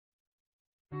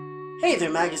Hey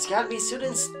there, Magus Academy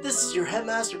students! This is your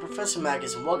headmaster, Professor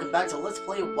Magus, and welcome back to Let's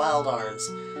Play Wild Arms.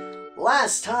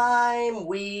 Last time,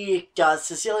 we got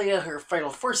Cecilia her final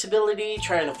force ability,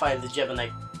 trying to find the Gemini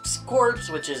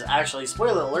corpse, which is actually,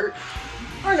 spoiler alert,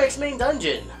 our next main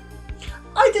dungeon.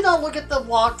 I did not look at the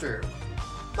walkthrough.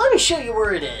 Let me show you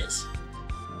where it is.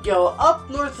 Go up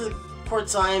north of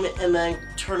Portsheim, and then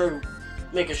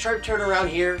make a sharp turn around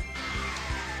here,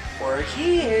 or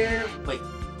here. Wait.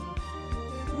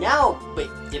 Now, wait,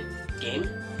 game?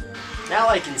 Now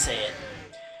I can say it.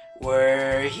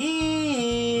 We're here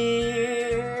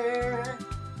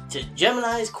to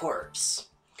Gemini's corpse.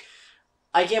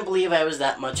 I can't believe I was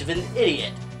that much of an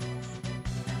idiot.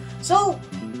 So,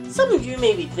 some of you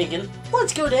may be thinking,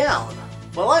 let's go down.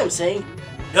 Well, I'm saying,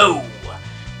 no.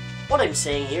 What I'm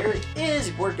saying here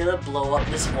is we're gonna blow up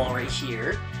this wall right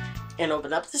here and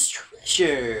open up this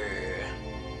treasure.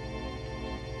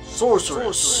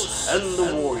 Sorceress and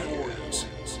the warriors.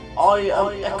 I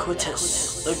am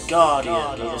Equitus, the guardian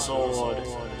of the sword.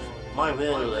 My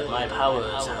will and my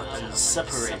powers have been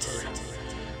separated.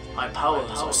 My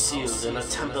powers are sealed in a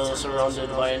temple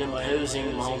surrounded by an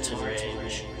imposing mountain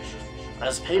range.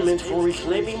 As payment for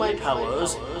reclaiming my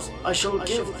powers, I shall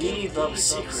give thee the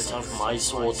secret of my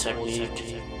sword technique.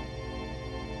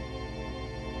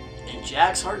 And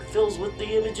Jack's heart fills with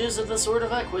the images of the sword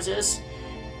of Equitus,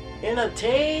 and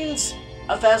obtains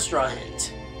a fast draw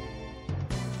hint.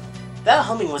 That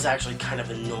humming was actually kind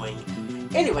of annoying.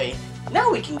 Anyway,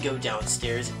 now we can go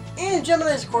downstairs, and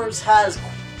Gemini's corpse has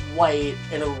quite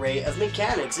an array of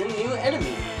mechanics and new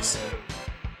enemies.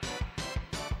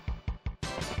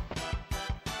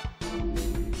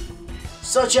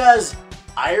 Such as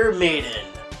Iron Maiden.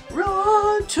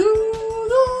 Run to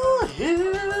the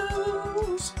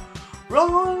hills,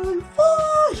 run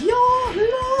for your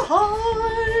life.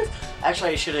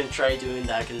 Actually, I shouldn't try doing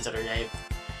that considering I've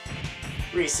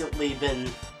recently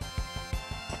been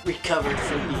recovered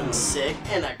from being sick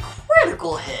and a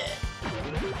critical hit.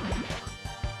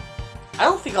 I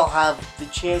don't think I'll have the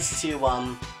chance to,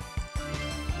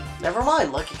 never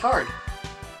mind, lucky card.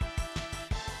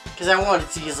 Because I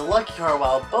wanted to use a lucky card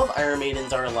while both Iron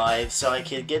Maidens are alive so I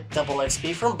could get double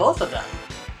XP from both of them.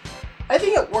 I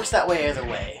think it works that way either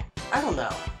way. I don't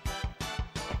know.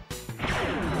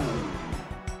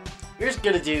 You're just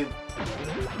gonna do...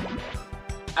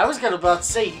 I was about to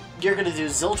say you're gonna do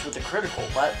Zilch with the critical,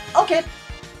 but okay.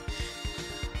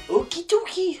 Okie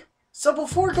dokie. So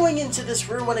before going into this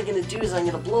room, what I'm gonna do is I'm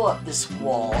gonna blow up this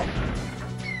wall.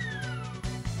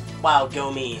 Wow,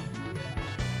 go me.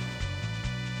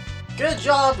 Good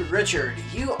job, Richard.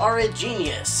 You are a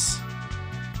genius.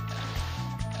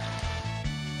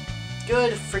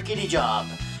 Good frickety job.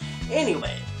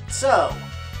 Anyway, so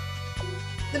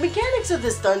the mechanics of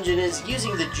this dungeon is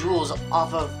using the jewels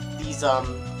off of these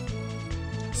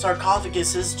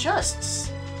sarcophagus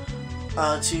chests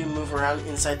to move around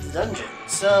inside the dungeon.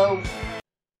 So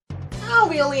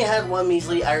we only had one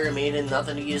measly Iron Maiden,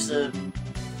 nothing to use the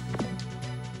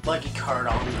lucky card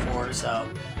on for, so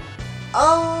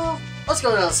let's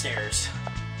go downstairs.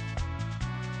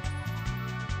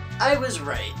 I was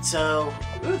right. So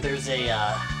there's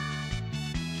a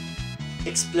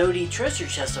explodey treasure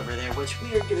chest over there, which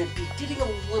we are going to be getting a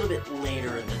little bit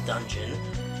later in the dungeon.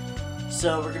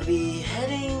 So we're going to be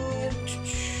heading...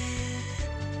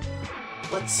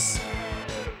 Let's...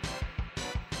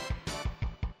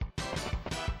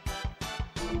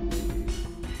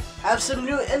 have some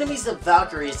new enemies of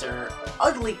Valkyries. They're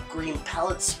ugly green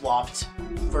palette-swapped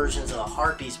versions of the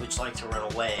Harpies, which like to run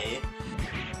away.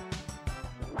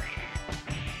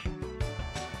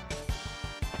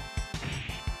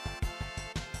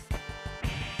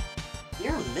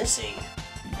 You're missing.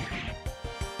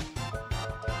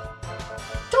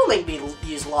 Don't make me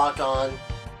use lock on.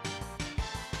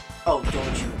 Oh,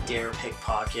 don't you dare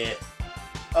pickpocket.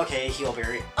 Okay,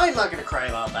 Heelberry. I'm not gonna cry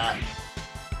about that.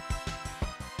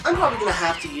 I'm probably gonna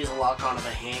have to use a lock on of a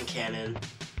hand cannon.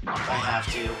 If I have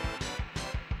to.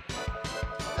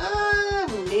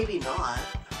 Maybe not.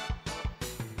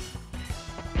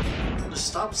 Just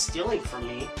stop stealing from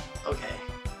me. Okay.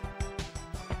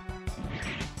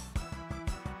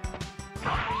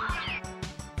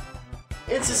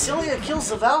 And Cecilia kills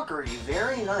the Valkyrie.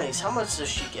 Very nice. How much does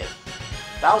she get?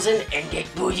 1,000 and get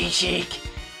booty shake.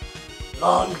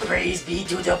 Long praise be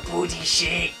to the booty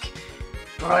shake.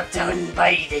 Brought down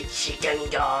by the chicken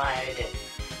god.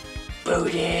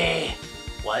 Booty.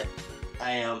 What?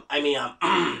 Yay,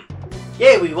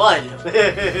 we won.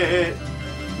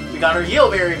 We got our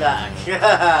Heelberry back.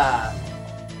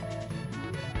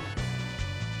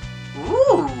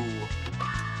 Ooh.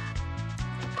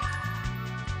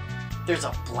 There's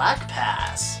a black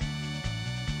pass.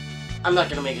 I'm not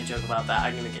gonna make a joke about that.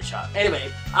 I'm gonna get shot.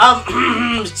 Anyway,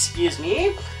 excuse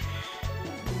me.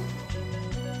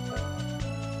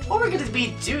 What we're gonna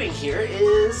be doing here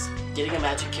is getting a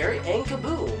magic carrot and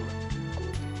kaboom.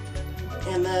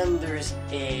 And then there's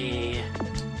a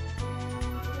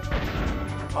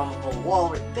bombable wall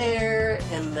right there,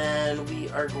 and then we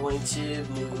are going to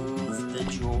move the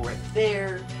jewel right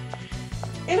there.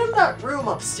 And in that room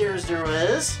upstairs there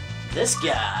was this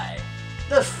guy,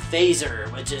 the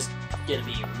phaser, which is gonna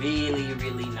be really,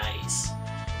 really nice.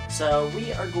 So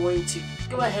we are going to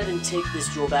go ahead and take this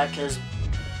jewel back because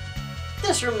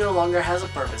this room no longer has a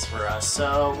purpose for us.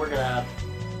 So we're gonna...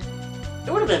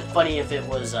 It would have been funny if it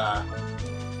was a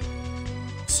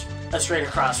straight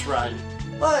across run,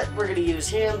 but we're gonna use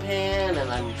hand pan, and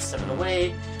I'm stepping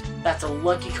away. That's a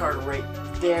lucky card right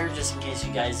there, just in case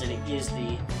you guys didn't use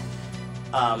the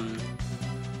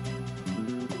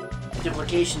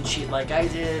duplication sheet like I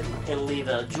did, and leave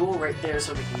a jewel right there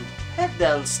so we can head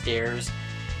downstairs.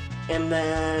 And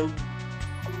then,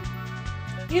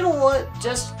 you know what,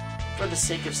 just for the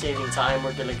sake of saving time,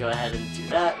 we're gonna go ahead and do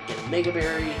that, get a Mega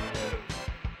Berry.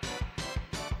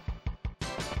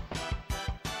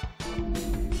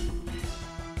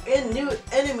 And new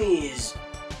enemies,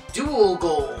 dual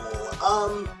goal.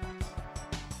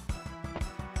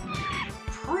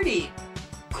 Pretty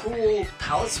cool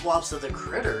palette swaps of the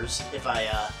critters, if I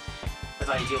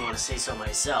do want to say so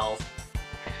myself.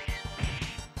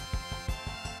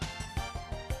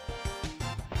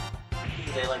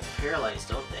 They like to paralyze,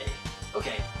 don't they?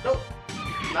 Okay, nope,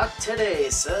 not today,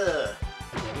 sir.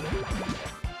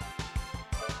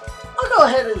 I'll go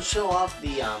ahead and show off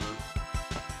the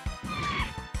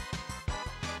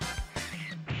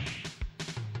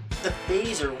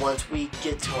phaser once we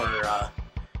get to our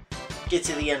get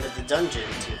to the end of the dungeon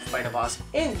to fight a boss.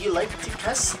 And you like to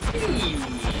cuss?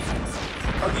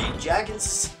 Okay, Jack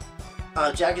is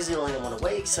the only one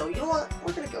awake, so you know what?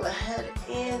 We're gonna go ahead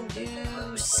and do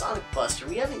Sonic Buster.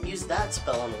 We haven't used that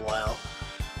spell in a while.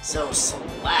 So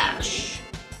slash.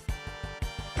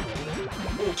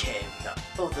 Okay, we got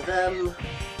both of them.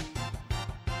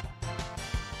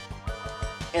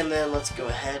 And then let's go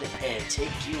ahead and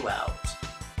take you out.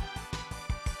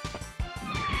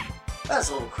 That's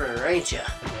a little critter, ain't ya?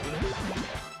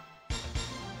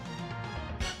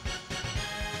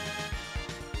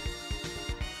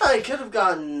 I could have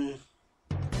gotten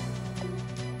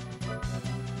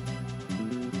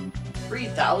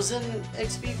 3,000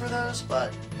 XP for those,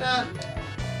 but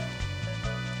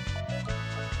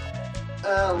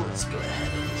let's go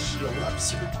ahead and heal up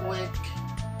super quick.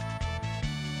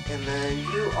 And then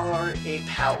you are a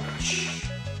pouch.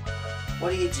 What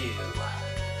do you do?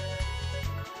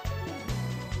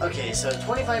 Okay, so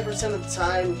 25% of the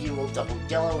time you will double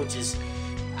yellow, which is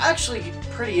actually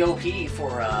pretty OP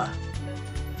for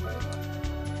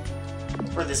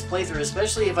this playthrough,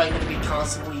 especially if I'm going to be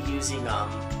constantly using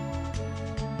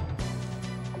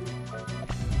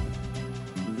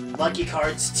lucky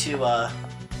cards to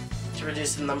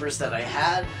reduce the numbers that I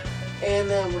had. And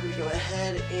then we're going to go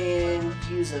ahead and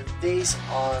use a vase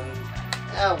on,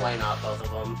 why not both of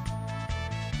them?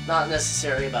 Not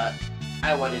necessary, but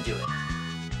I want to do it.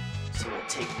 So we'll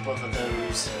take both of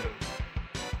those.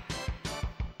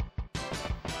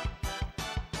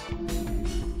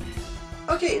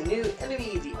 Okay, new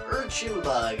enemy, the urchin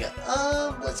bug.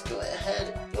 Let's go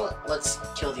ahead. You know what? Let's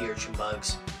kill the urchin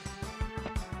bugs.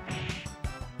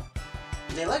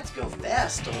 They like to go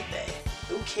fast, don't they?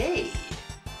 Okay.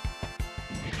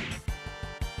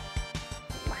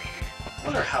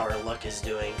 Wonder how our luck is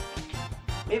doing.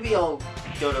 Maybe I'll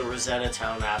go to Rosetta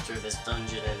Town after this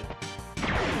dungeon and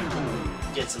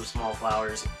get some small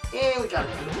flowers. And we got a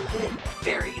critical hit.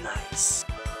 Very nice.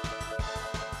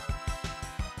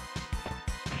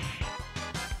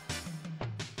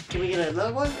 Can we get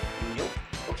another one? Nope.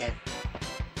 Okay.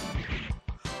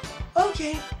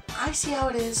 Okay, I see how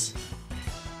it is.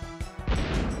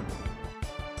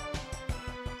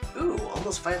 Ooh,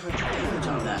 almost 500 damage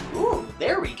on that. Ooh,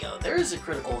 there we go. There's a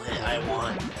critical hit I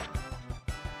want.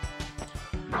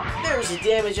 There's the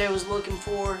damage I was looking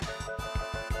for.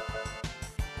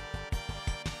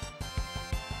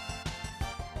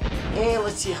 And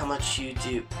let's see how much you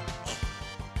do.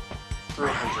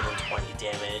 320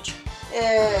 damage.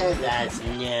 That's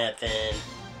nothing.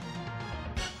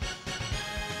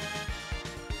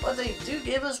 But they do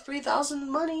give us 3,000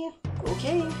 money.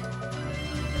 Okay.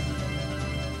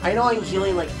 I know I'm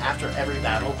healing like after every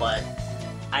battle, but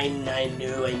I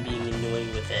knew I'm being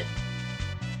annoying with it.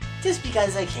 Just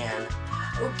because I can.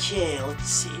 Okay, let's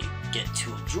see. Get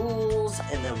 2 jewels,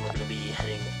 and then we're gonna be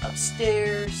heading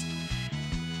upstairs.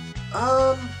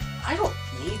 I don't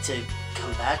need to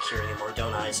come back here anymore,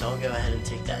 don't I? So I'll go ahead and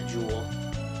take that jewel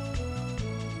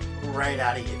right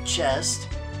out of your chest.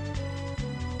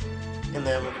 And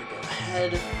then we're going to go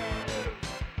ahead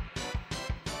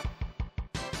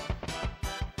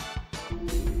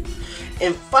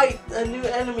and fight a new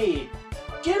enemy.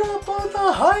 Get up on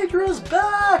the Hydra's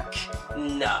back!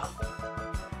 No.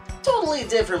 Totally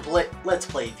different Let's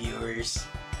Play, viewers.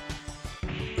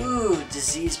 Ooh,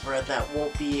 disease breath that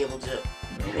won't be able to...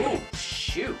 Ooh,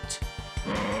 shoot.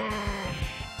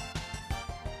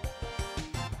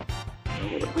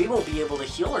 We won't be able to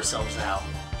heal ourselves now.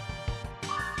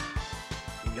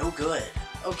 No good.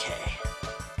 Okay.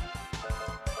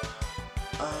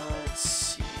 Let's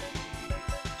see.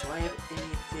 Do I have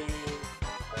anything?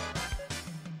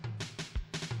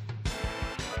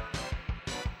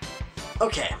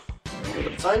 Okay.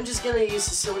 So I'm just gonna use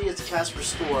Cecilia to cast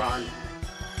Restore on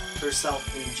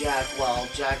herself and Jack while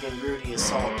Jack and Rudy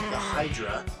assault the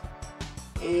Hydra.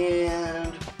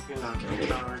 And you're not gonna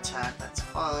counterattack, that's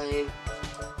fine.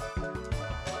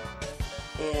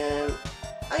 And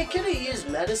I could have used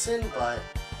medicine, but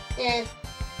it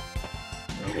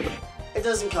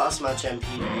doesn't cost much MP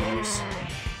to use.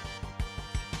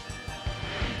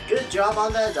 Good job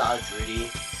on that dodge,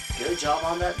 Rudy. Good job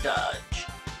on that dodge.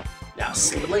 Now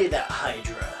slay that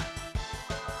Hydra.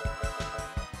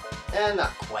 And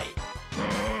not quite.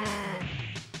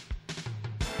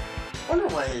 Wonder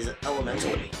what his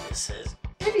elemental weakness is.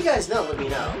 If you guys know, let me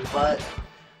know. But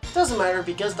it doesn't matter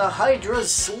because the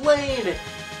Hydra's slain.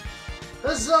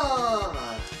 Huzzah!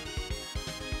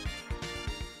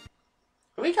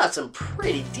 We got some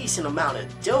pretty decent amount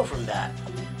of dough from that.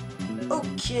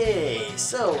 Okay,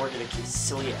 so we're gonna keep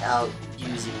Cecilia out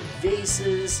using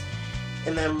vases.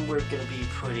 And then we're going to be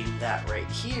putting that right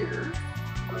here.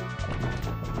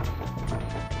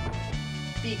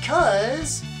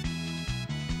 Because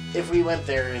if we went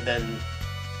there, then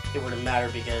it wouldn't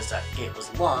matter because that gate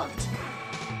was locked.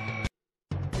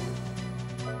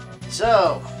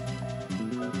 So,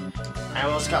 I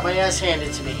almost got my ass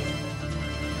handed to me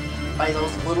by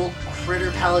those little critter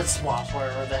pallet swamps,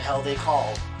 whatever the hell they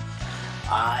called.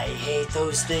 I hate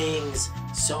those things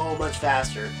so much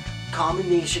faster.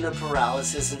 Combination of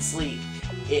paralysis and sleep.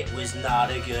 It was not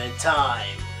a good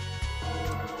time.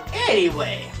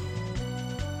 Anyway,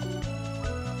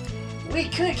 we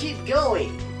could keep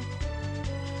going,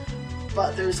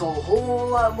 but there's a whole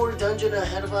lot more dungeon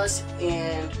ahead of us,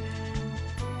 and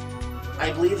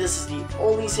I believe this is the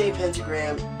only save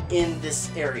pentagram in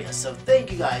this area. So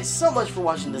thank you guys so much for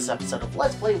watching this episode of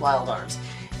Let's Play Wild Arms.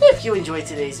 If you enjoyed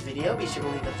today's video, be sure to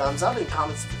leave a thumbs up and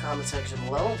comments in the comment section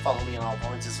below, and follow me on all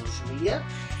forms of social media.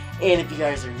 And if you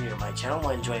guys are new to my channel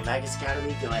and enjoy Magus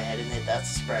Academy, go ahead and hit that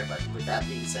subscribe button. With that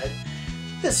being said,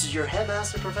 this is your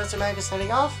Headmaster, Professor Magus,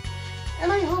 signing off,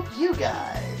 and I hope you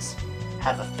guys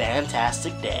have a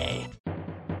fantastic day.